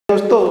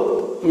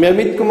दोस्तों, मैं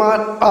अमित कुमार,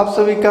 आप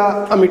सभी का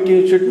अमिटी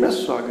इंस्टीट्यूट में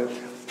स्वागत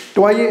है।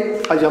 तो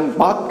आइए आज हम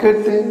बात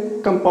करते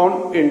हैं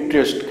कंपाउंड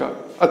इंटरेस्ट का,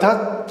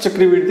 अर्थात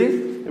चक्रवृद्धि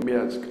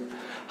ब्याज का।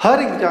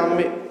 हर एग्जाम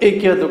में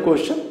एक या दो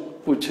क्वेश्चन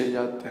पूछे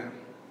जाते हैं।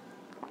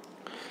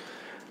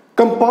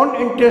 कंपाउंड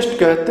इंटरेस्ट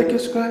कहते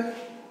किसको है?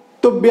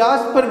 तो ब्याज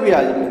पर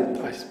ब्याज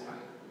मिलता है। इस पर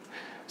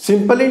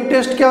सिंपल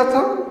इंटरेस्ट क्या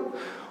था?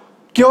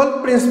 केवल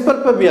प्रिंसिपल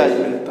पर ब्याज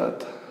मिलता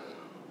था,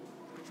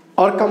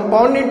 और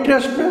कंपाउंड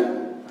इंटरेस्ट में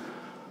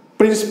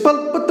प्रिंसिपल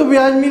पर तो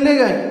ब्याज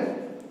मिलेगा ही,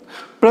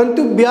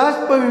 परंतु ब्याज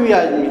पर भी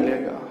ब्याज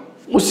मिलेगा।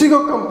 उसी को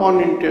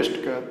कंपाउंड इंटरेस्ट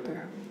कहते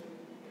हैं।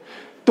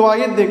 तो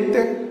आइए देखते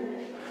हैं,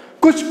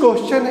 कुछ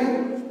क्वेश्चन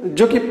हैं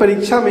जो कि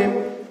परीक्षा में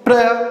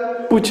प्रायः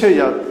पूछे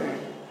जाते हैं।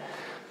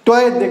 तो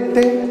आइए देखते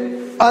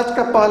हैं आज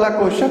का पहला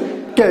क्वेश्चन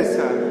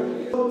कैसा है।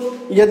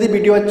 यदि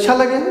वीडियो अच्छा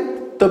लगे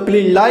तो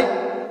please like,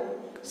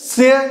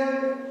 share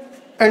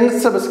and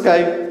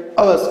subscribe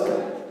अवश्य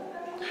करें।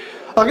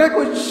 अगर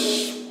कुछ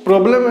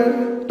प्रॉब्लम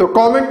है तो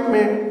कमेंट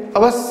में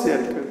अवश्य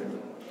शेयर करें।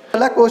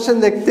 पहला क्वेश्चन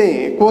देखते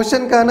हैं।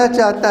 क्वेश्चन कहना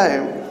चाहता है,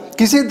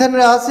 किसी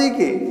धनराशि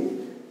के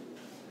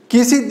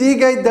किसी दी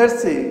गई दर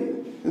से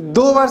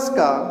 2 वर्ष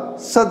का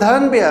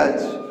साधारण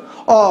ब्याज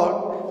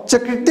और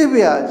चक्रवृद्धि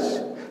ब्याज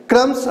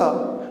क्रमशः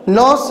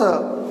 900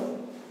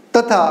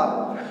 तथा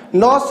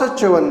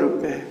 954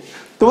 रुपये,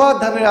 तो वह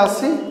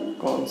धनराशि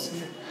कौन सी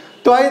है?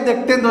 तो आइए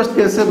देखते हैं दोस्त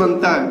कैसे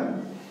बनता है।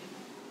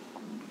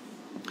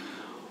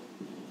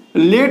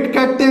 लेट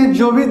कहते हैं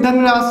जो भी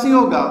धनराशि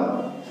होगा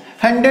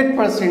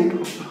 100%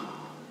 होगा।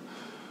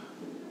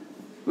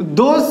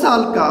 2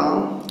 साल का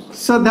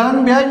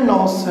साधारण ब्याज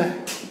 900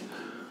 है,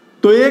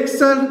 तो एक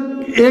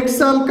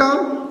साल का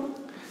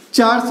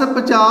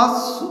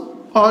 450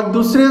 और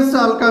दूसरे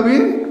साल का भी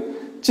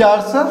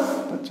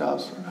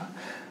 450 होगा।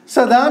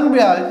 साधारण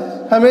ब्याज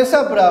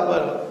हमेशा बराबर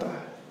होता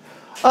है।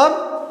 अब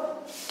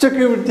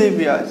चक्रवृद्धि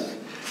ब्याज,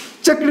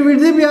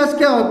 चक्रवृद्धि ब्याज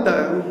क्या होता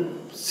है?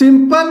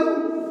 सिंपल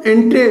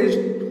इंटरेस्ट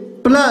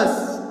प्लस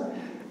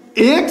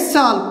 1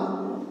 साल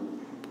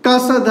का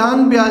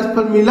साधारण ब्याज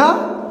पर मिला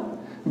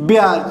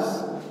ब्याज,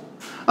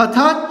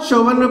 अर्थात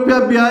 54 रुपया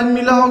ब्याज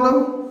मिला होगा।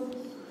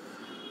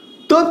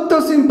 तो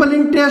सिंपल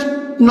इंटरेस्ट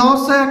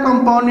 900 है,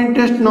 कंपाउंड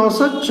इंटरेस्ट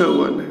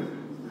 954 है।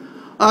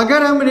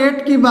 अगर हम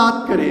रेट की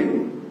बात करें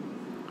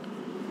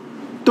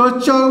तो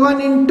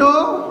 54 इंटू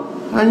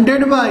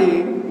 100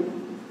 बाई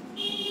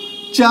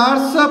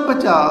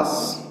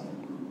 450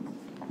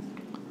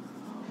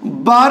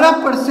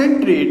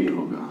 12% रेट होगा।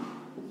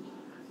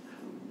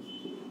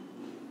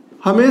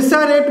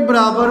 हमेशा रेट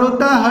बराबर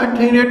होता है, हर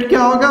ठे रेट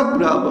क्या होगा?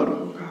 बराबर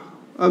होगा।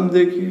 अब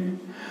देखिए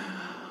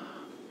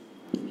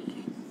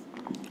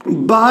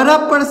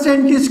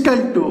 12% इसकल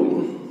टू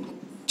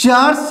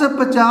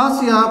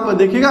 450, यहां पर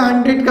देखिएगा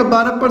 100 का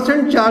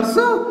 12%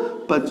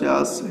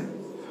 450 है,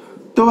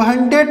 तो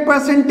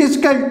 100%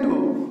 इसकल टू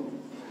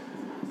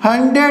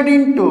 100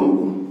 इंटू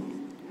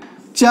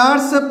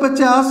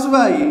 450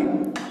 बाई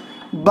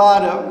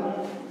 12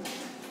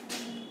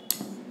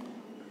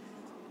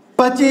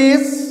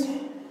 25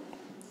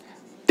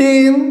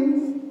 3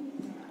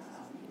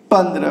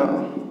 15।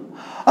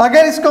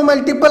 अगर इसको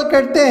मल्टीपल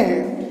करते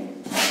हैं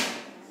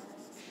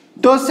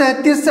तो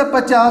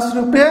 3750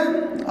 रुपये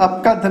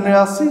आपका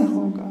धनराशि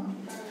होगा।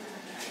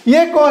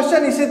 ये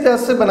क्वेश्चन इसी तरह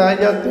से बनाए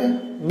जाते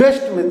हैं,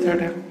 बेस्ट मेथड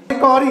है।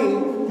 एक और ही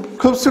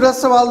खूबसूरत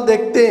सवाल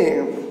देखते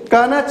हैं।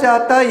 कहना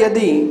चाहता है,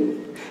 यदि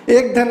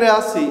एक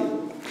धनराशि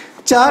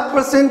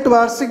 4%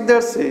 वार्षिक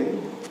दर से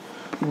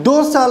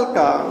 2 साल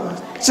का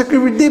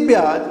चक्रवृद्धि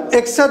ब्याज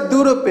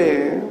 102 रुपये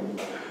है,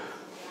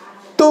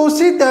 तो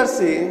उसी दर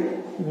से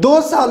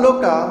 2 सालों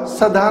का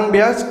साधारण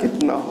ब्याज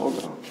कितना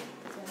होगा?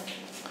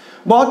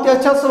 बहुत ही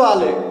अच्छा सवाल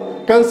है,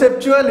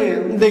 कंसेप्चुअल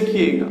है।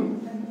 देखिएगा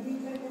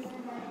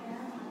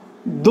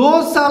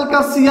 2 साल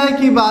का सीआई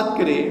की बात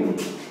करें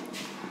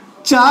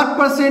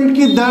 4%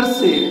 की दर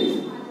से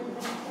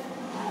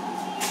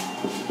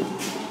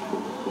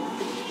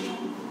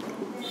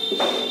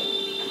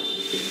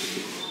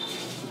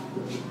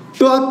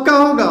तो आपका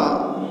होगा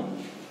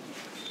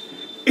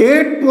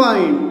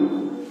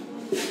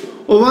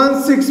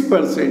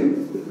 8.16%,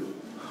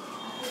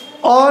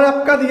 और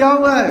आपका दिया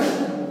हुआ है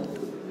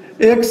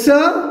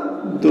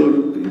 102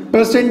 रुपये।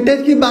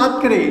 परसेंटेज की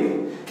बात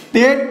करें तो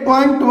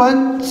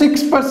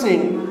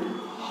 8.16%,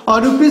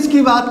 और रुपीस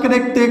की बात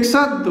करें तो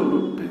 102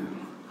 रुपये।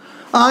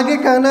 आगे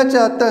कहना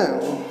चाहता है,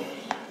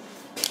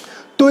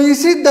 तो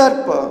इसी दर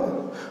पर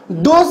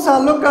 2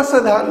 सालों का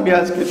साधारण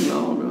ब्याज कितना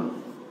होगा?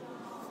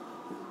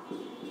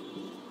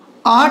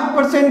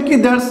 8% की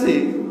दर से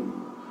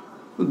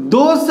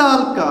 2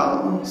 साल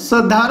का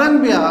साधारण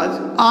ब्याज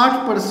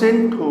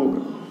 8%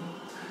 होगा।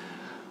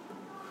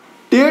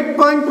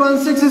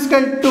 8.16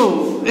 इसकल टू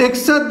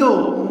 102,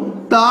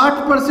 तो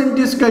 8%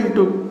 इसकल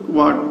टू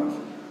व्हाट?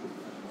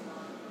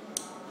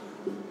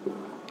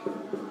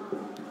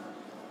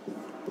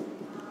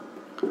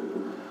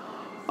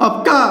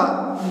 आपका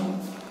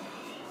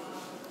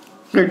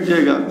कट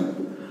जाएगा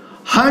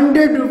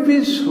 100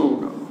 रुपीज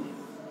होगा।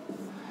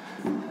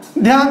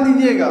 ध्यान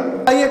दीजिएगा।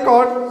 आइए एक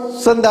और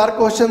शानदार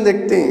क्वेश्चन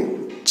देखते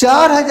हैं।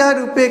 4,000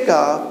 रुपये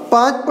का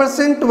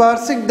 5%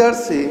 वार्षिक दर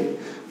से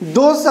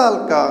 2 साल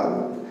का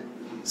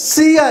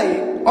CI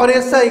और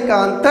SI का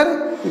अंतर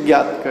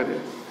ज्ञात करें।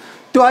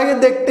 तो आइए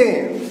देखते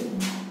हैं।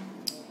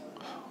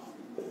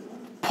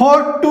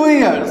 फॉर 2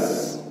 years,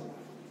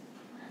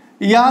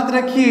 याद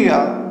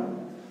रखिएगा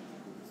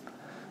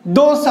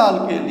 2 साल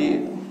के लिए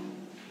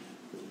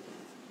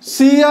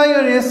CI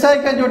और SI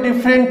का जो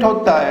डिफरेंट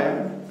होता है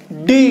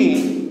D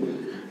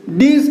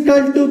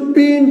equal to P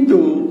into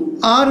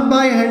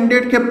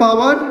R/100 के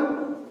पावर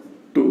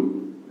 2,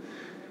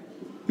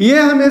 ये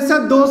हमेशा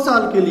 2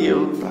 साल के लिए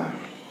होता है।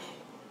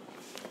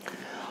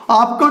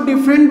 आपको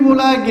डिफरेंट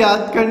बोला है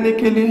ज्ञात करने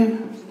के लिए।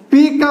 P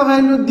का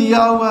वैल्यू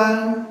दिया हुआ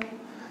है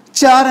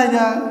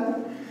 4,000,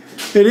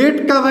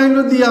 रेट का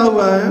वैल्यू दिया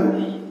हुआ है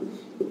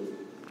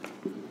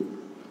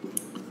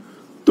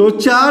तो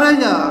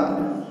 4,000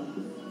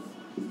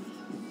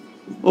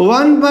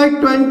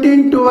 1/20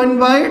 इंटू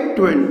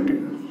 1/20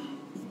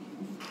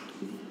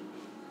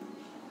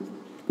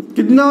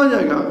 कितना हो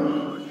जाएगा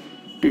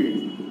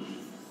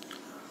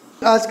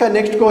 10। आज का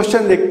नेक्स्ट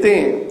क्वेश्चन देखते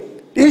हैं।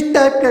 इस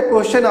टाइप के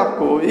क्वेश्चन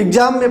आपको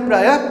एग्जाम में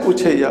प्रायः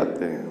पूछे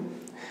जाते हैं।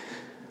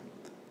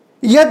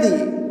 यदि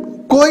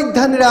कोई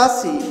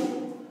धनराशि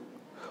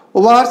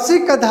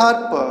वार्षिक आधार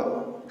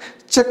पर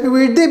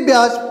चक्रवृद्धि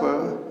ब्याज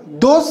पर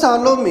 2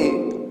 सालों में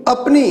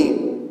अपनी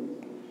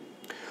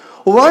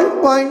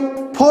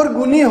 1.4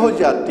 गुनी हो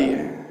जाती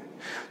है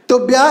तो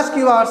ब्याज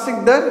की वार्षिक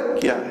दर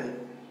क्या है?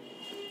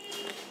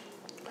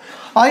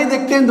 आइए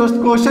देखते हैं दोस्त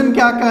क्वेश्चन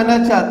क्या कहना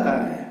चाहता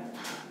है।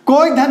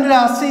 कोई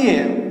धनराशि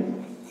है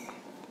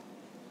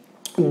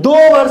 2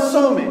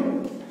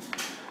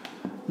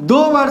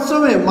 वर्षों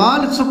में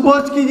मान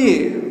सपोज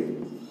कीजिए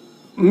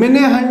मैंने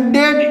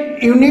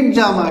 100 यूनिट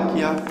जमा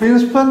किया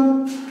प्रिंसिपल,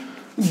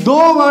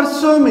 2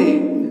 वर्षों में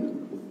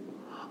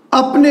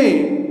अपने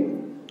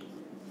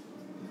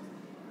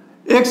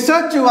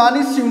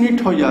 144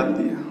 यूनिट हो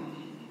जाती है।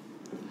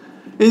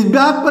 इस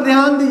बात पर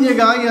ध्यान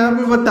दीजिएगा, यहां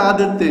पे बता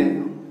देते हैं।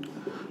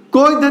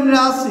 कोई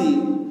धनराशि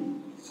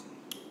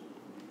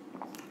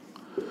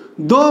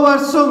 2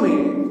 वर्षों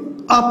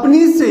में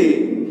अपनी से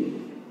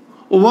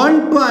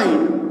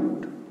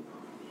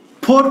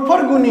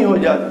 1.44 गुनी हो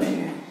जाती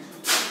है।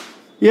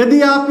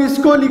 यदि आप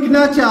इसको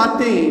लिखना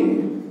चाहते हैं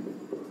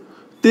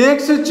तो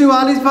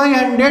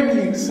 144/100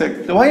 लिख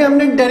सकते हो। भाई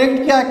हमने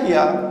डायरेक्ट क्या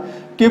किया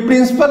कि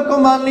प्रिंसिपल को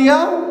मान लिया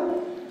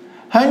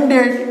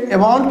 100,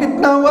 अमाउंट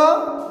कितना हुआ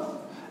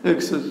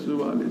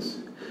 144।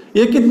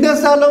 ये कितने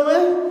सालों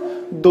में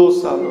 2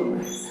 सालों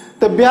में।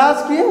 तो ब्याज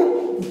की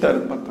दर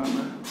बताना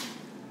है।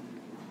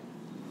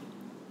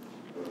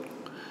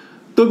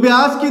 तो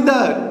ब्याज की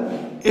दर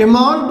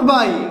amount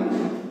by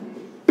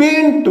P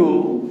into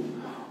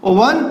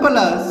 1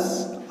 plus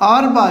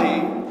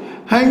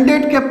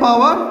R/100 के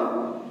पावर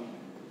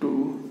 2।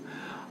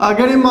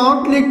 अगर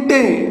अमाउंट लिखते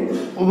हैं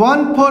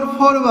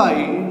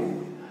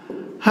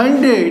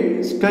 144/100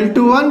 इक्वल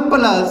टू 1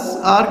 प्लस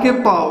R के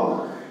पावर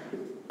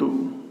 2।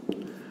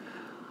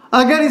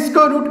 अगर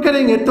इसको रूट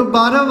करेंगे तो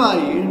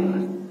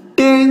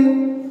 12/10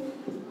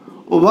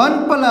 1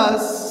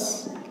 प्लस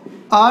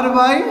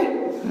R/100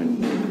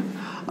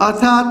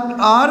 अर्थात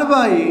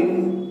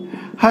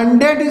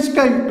R/100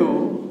 इक्वल टू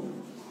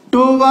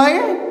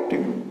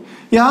 2/10।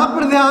 यहां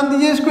पर ध्यान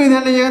दीजिए, इसको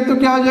इधर ले जाएंगे तो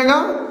क्या हो जाएगा,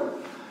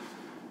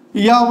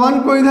 या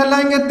 1 को इधर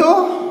लाएंगे तो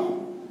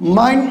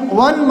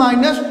 1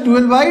 माइनस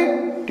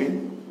 12/10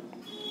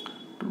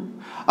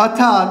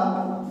 अर्थात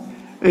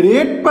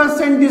रेट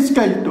परसेंट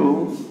इक्वल टू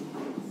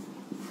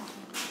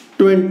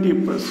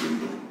 20%।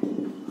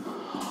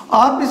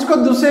 आप इसको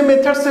दूसरे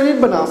मेथड से भी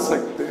बना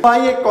सकते हैं।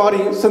 आइए एक और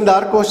ही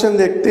शानदार क्वेश्चन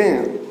देखते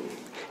हैं।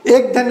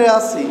 एक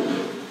धनराशि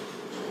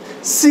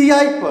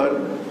CI पर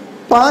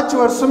 5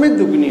 वर्षों में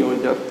दुगनी हो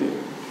जाती है।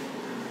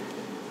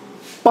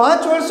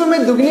 5 वर्षों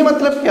में दुगनी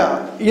मतलब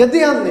क्या? यदि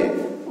हमने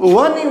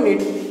 1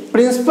 यूनिट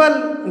प्रिंसिपल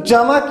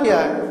जमा किया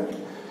है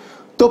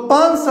तो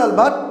 5 साल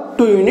बाद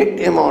 2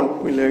 यूनिट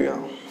अमाउंट मिलेगा।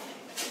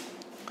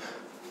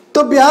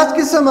 तो ब्याज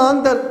की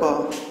समान दर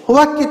पर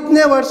वह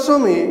कितने वर्षों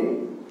में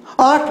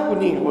 8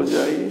 गुनी हो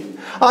जाएगी।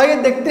 आइए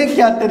देखते हैं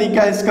क्या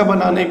तरीका है इसका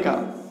बनाने का।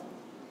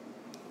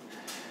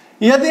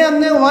 यदि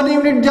हमने 1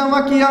 यूनिट जमा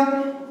किया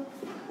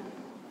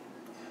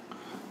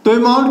तो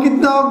अमाउंट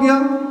कितना हो गया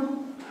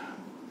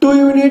 2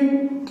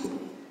 यूनिट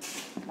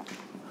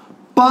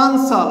 5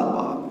 साल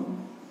बाद।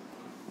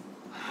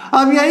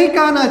 अब यही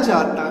कहना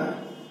चाहता है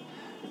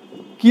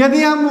कि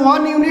यदि हम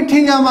 1 यूनिट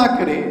ही जमा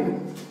करें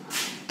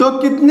तो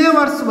कितने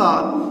वर्ष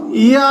बाद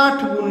ये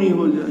 8 गुनी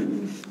हो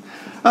जाएगी।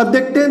 अब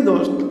देखते हैं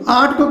दोस्त,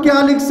 8 को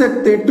क्या लिख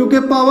सकते हैं 2 के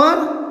पावर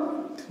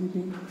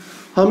 3।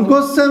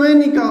 हमको समय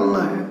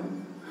निकालना है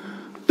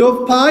तो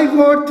 5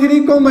 और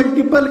 3 को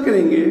मल्टीपल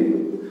करेंगे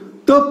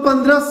तो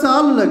 15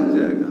 साल लग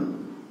जाएगा।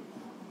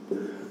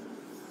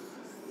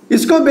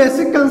 इसको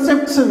बेसिक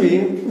कंसेप्ट से भी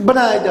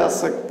बनाया जा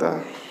सकता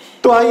है।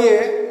 तो आइए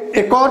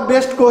एक और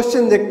बेस्ट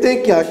क्वेश्चन देखते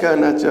हैं क्या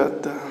कहना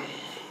चाहता है।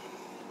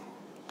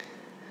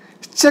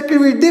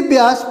 चक्रवृद्धि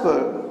ब्याज पर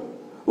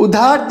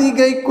उधार दी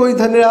गई कोई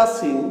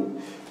धनराशि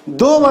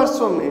 2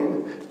 वर्षों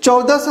में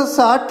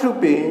 1460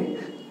 रुपये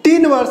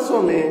 3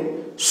 वर्षों में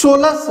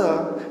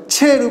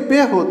 1606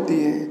 रुपये होती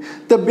है,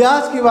 तो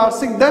ब्याज की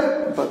वार्षिक दर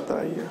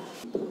बताइए।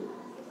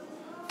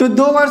 तो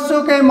 2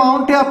 वर्षों का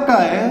अमाउंट आपका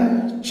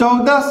है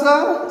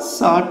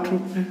 1460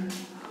 रुपये,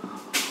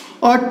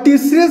 और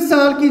तीसरे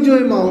साल की जो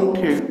अमाउंट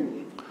है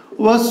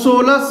वह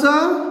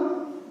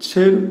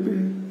 1606 रुपये।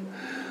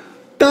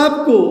 तो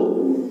आपको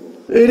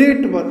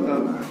रेट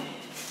बताना है।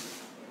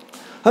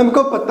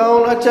 हमको पता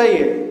होना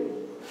चाहिए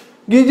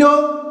कि जो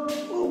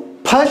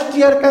फर्स्ट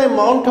ईयर का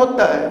अमाउंट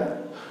होता है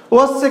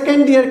वह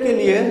सेकेंड ईयर के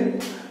लिए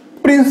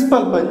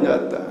प्रिंसिपल बन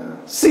जाता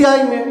है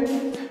सीआई में।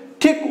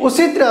 ठीक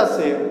उसी तरह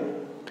से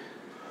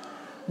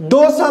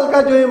 2 साल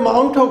का जो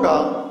अमाउंट होगा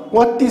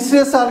वह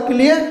तीसरे साल के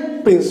लिए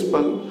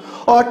प्रिंसिपल,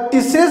 और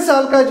तीसरे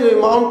साल का जो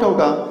अमाउंट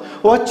होगा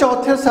वह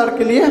चौथे साल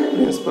के लिए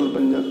प्रिंसिपल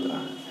बन जाता है।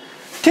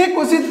 ठीक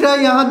उसी तरह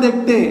यहाँ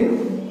देखते हैं,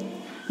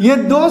 ये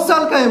 2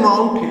 साल का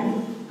अमाउंट है,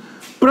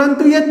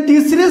 परंतु ये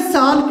तीसरे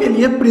साल के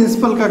लिए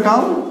प्रिंसिपल का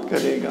काम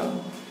करेगा।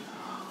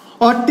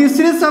 और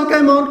तीसरे साल का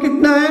अमाउंट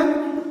कितना है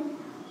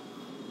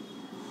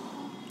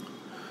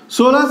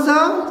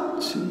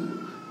 1606,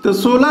 तो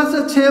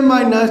 1606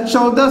 माइनस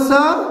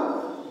 1460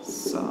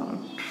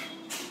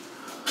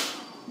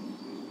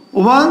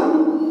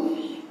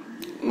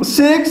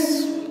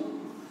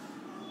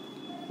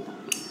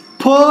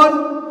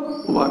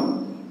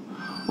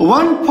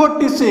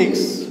 146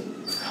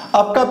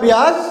 आपका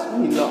ब्याज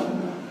मिला।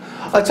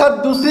 अच्छा,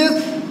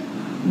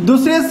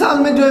 दूसरे साल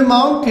में जो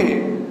अमाउंट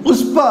है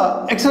उस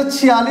पर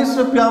 146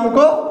 रुपया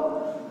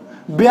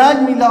हमको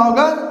ब्याज मिला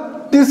होगा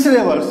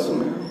तीसरे वर्ष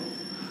में।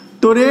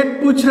 तो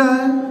रेट पूछ रहा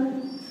है,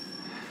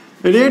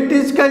 रेट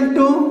इज इक्वल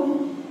टू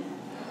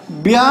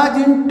ब्याज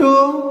इंटू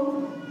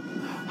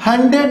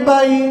 100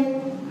 बाई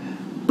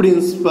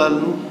प्रिंसिपल।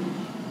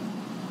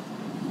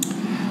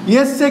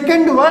 ये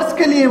सेकेंड वर्ष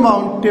के लिए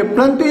अमाउंट है,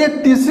 परंतु ये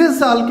तीसरे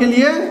साल के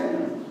लिए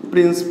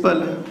प्रिंसिपल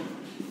है।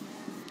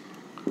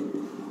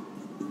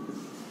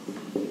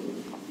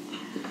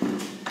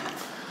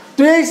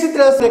 तो ये इसी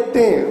तरह से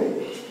देखते हैं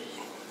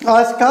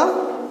आज का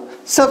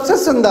सबसे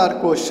शानदार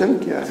क्वेश्चन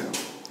क्या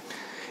है।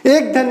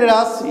 एक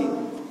धनराशि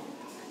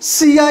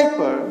सीआई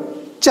पर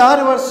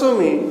 4 वर्षों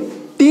में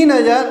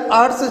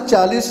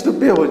 3840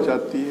 रुपये हो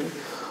जाती है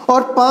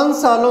और 5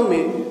 सालों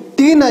में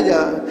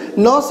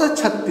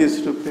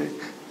 3936 रुपये।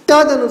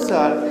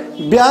 तदनुसार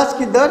ब्याज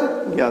की दर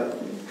ज्ञात करें।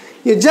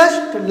 ये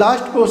जस्ट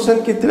लास्ट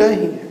क्वेश्चन की तरह ही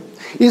है।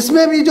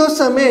 इसमें भी जो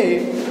समय है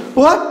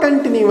वह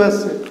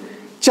कंटिन्यूअस है,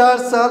 4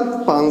 साल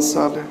 5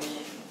 साल है।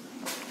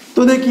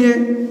 तो देखिए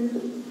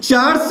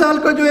 4 साल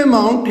का जो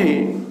अमाउंट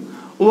है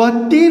वह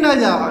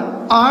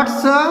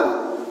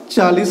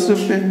 3840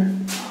 रुपये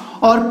है,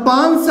 और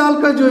 5 साल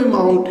का जो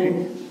अमाउंट है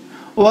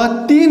वह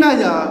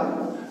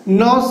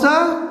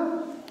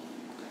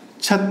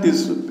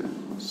 3936 रुपये।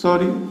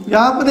 सॉरी,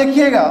 यहाँ पर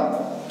देखिएगा,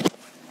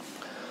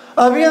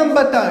 अभी हम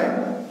बताएं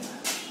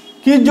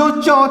कि जो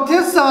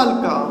चौथे साल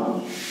का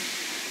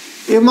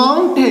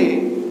अमाउंट है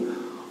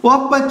वह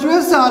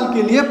 5वें साल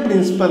के लिए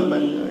प्रिंसिपल बन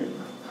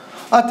जाएगा,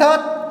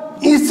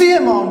 अर्थात इसी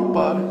अमाउंट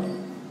पर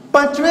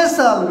 5वें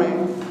साल में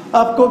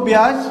आपको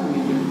ब्याज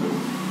मिलेगा।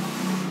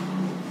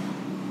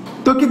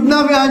 तो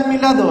कितना ब्याज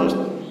मिला दोस्त?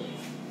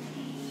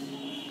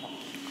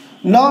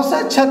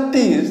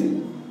 936,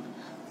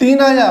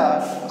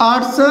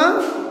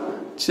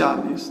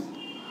 3840।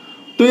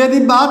 तो यदि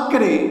बात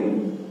करें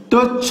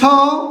तो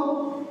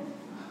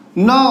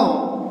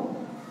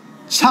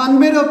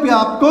 6,996 रुपया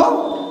आपको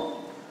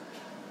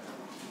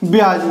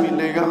ब्याज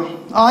मिलेगा।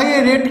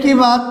 आइए रेट की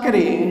बात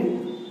करें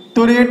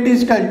तो रेट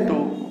इज इक्वल टू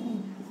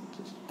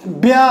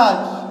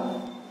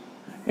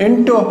ब्याज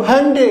इंटू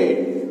 100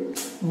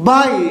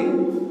 बाई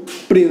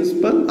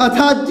प्रिंसिपल,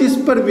 अर्थात जिस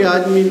पर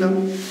ब्याज मिला।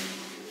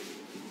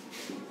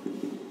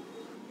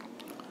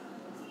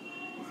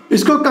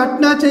 इसको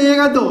काटना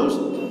चाहिएगा दोस्त,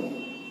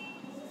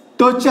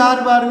 तो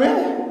 4 बार में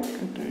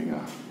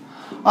कटेगा,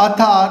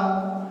 अर्थात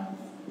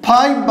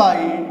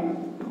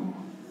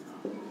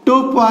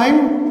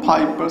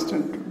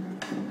 5/2.5%।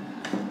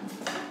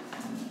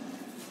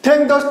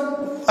 थैंक दोस्त,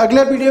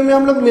 अगले वीडियो में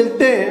हम लोग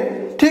मिलते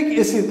हैं ठीक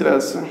इसी तरह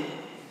से।